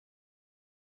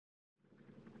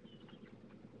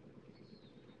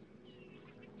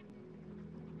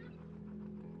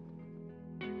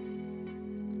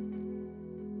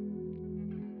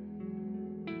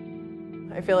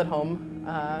I feel at home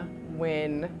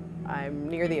when I'm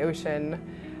near the ocean.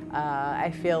 I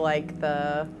feel like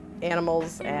the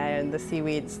animals and the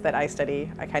seaweeds that I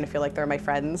study, I kind of feel like they're my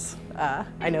friends.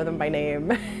 I know them by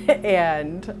name,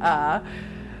 and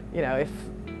you know, if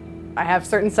I have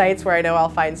certain sites where I know I'll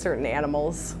find certain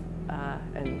animals,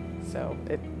 and so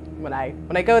when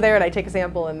I go there and I take a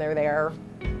sample and they're there,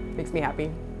 it makes me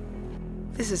happy.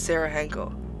 This is Sarah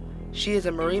Henkel. She is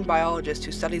a marine biologist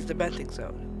who studies the benthic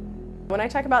zone. When I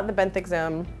talk about the benthic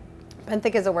zone,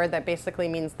 benthic is a word that basically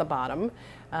means the bottom,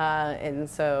 and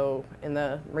so in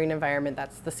the marine environment,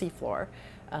 that's the seafloor.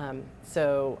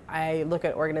 So I look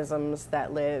at organisms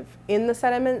that live in the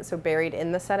sediment, so buried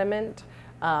in the sediment,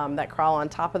 that crawl on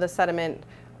top of the sediment,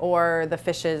 or the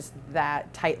fishes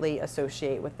that tightly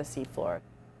associate with the seafloor.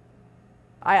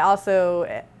 I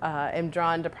also am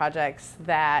drawn to projects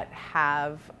that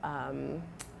have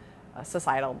a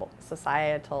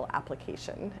societal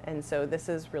application, and so this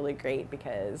is really great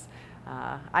because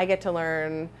I get to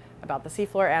learn about the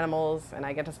seafloor animals, and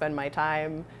I get to spend my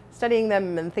time studying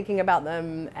them and thinking about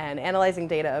them and analyzing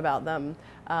data about them,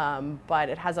 but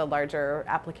it has a larger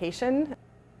application.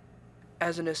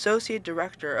 As an associate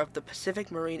director of the Pacific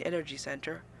Marine Energy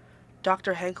Center,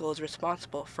 Dr. Henkel is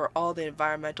responsible for all the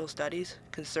environmental studies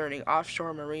concerning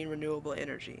offshore marine renewable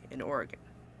energy in Oregon.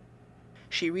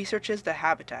 She researches the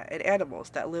habitat and animals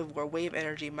that live where wave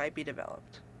energy might be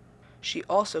developed. She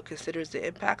also considers the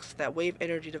impacts that wave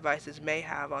energy devices may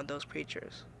have on those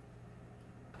creatures.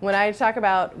 When I talk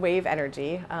about wave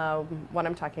energy, what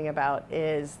I'm talking about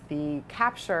is the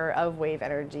capture of wave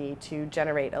energy to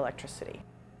generate electricity.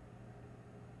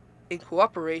 In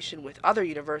cooperation with other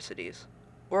universities,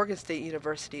 Oregon State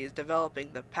University is developing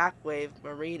the PacWave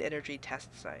Marine Energy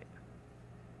Test Site.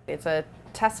 It's a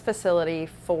test facility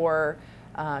for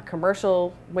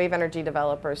commercial wave energy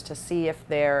developers to see if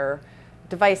their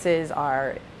devices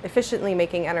are efficiently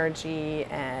making energy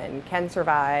and can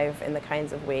survive in the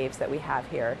kinds of waves that we have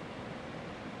here.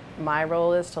 My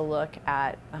role is to look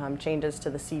at changes to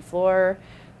the seafloor,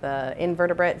 the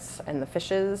invertebrates and the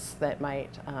fishes that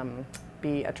might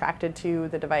be attracted to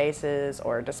the devices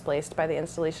or displaced by the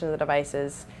installation of the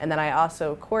devices. And then I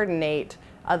also coordinate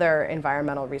other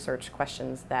environmental research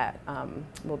questions that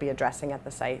we'll be addressing at the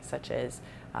site, such as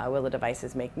will the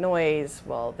devices make noise?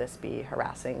 Will this be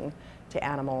harassing to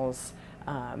animals?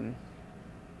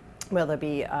 Will there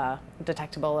be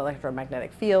detectable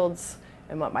electromagnetic fields?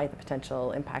 And what might the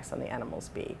potential impacts on the animals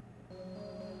be?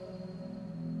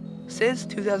 Since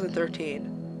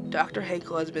 2013, Dr.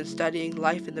 Henkel has been studying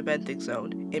life in the benthic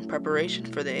zone in preparation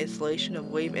for the installation of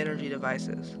wave energy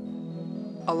devices.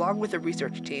 Along with a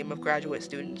research team of graduate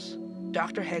students,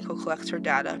 Dr. Henkel collects her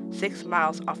data 6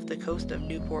 miles off the coast of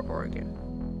Newport, Oregon.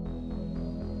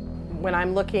 When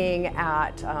I'm looking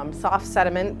at soft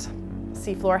sediment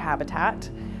seafloor habitat,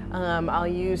 I'll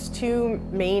use two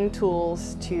main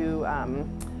tools to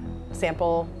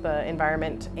sample the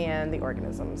environment and the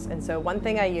organisms. And so one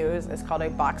thing I use is called a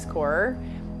box corer,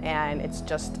 and it's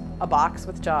just a box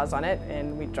with jaws on it,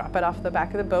 and we drop it off the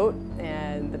back of the boat,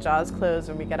 and the jaws close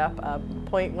and we get up a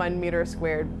 0.1 meter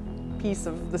squared piece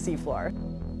of the seafloor.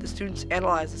 The students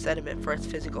analyze the sediment for its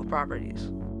physical properties.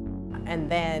 And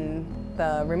then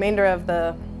the remainder of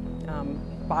the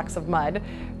box of mud,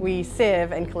 we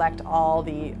sieve and collect all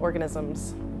the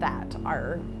organisms that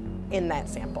are in that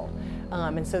sample.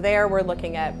 And so there we're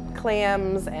looking at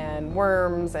clams and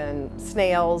worms and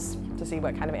snails to see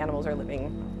what kind of animals are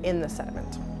living in the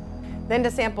sediment. Then to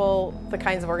sample the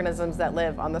kinds of organisms that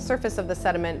live on the surface of the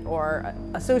sediment or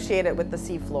associate it with the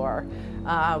seafloor,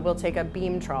 we'll take a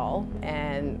beam trawl,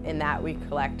 and in that we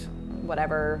collect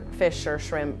whatever fish or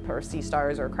shrimp or sea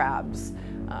stars or crabs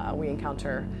we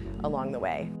encounter along the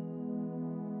way.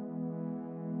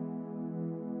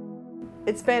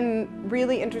 It's been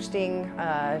really interesting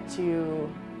to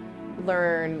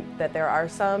learn that there are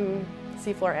some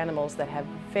seafloor animals that have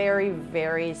very,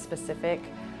 very specific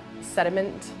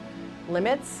sediment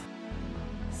limits.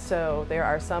 So there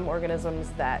are some organisms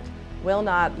that will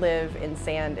not live in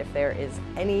sand if there is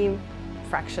any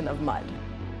fraction of mud.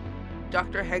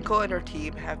 Dr. Henkel and her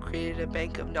team have created a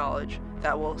bank of knowledge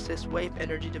that will assist wave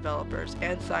energy developers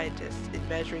and scientists in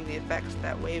measuring the effects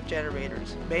that wave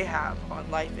generators may have on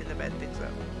life in the benthic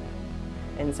zone.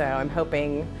 And so I'm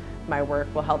hoping my work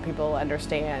will help people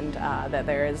understand that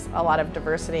there is a lot of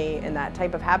diversity in that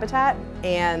type of habitat,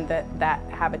 and that that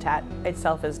habitat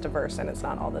itself is diverse and it's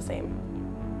not all the same.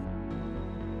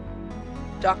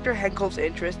 Dr. Henkel's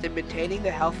interest in maintaining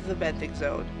the health of the benthic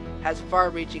zone has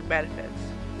far-reaching benefits.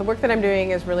 The work that I'm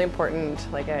doing is really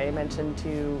important, like I mentioned,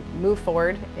 to move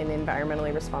forward in an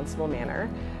environmentally responsible manner.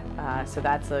 So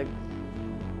that's a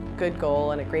good goal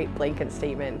and a great blanket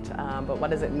statement, but what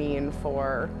does it mean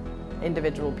for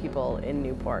individual people in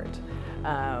Newport?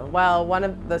 Well, one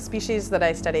of the species that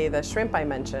I study, the shrimp I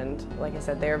mentioned, like I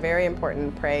said, they are very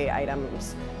important prey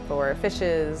items for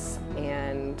fishes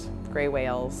and gray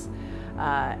whales.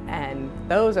 And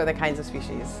those are the kinds of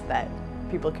species that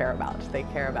people care about. They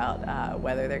care about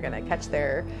whether they're going to catch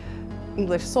their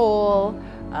English sole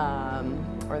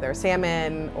or their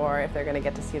salmon, or if they're going to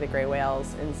get to see the gray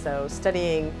whales. And so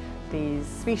studying these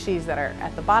species that are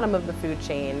at the bottom of the food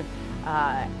chain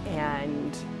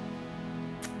and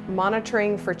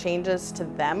monitoring for changes to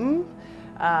them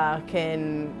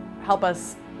can help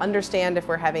us understand if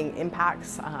we're having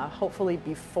impacts, hopefully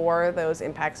before those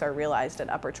impacts are realized at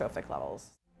upper trophic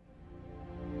levels.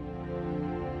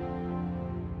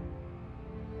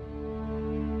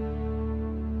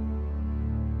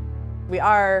 We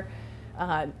are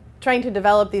trying to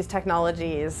develop these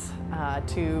technologies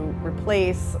to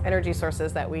replace energy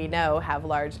sources that we know have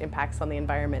large impacts on the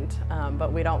environment,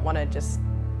 but we don't want to just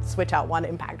switch out one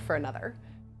impact for another.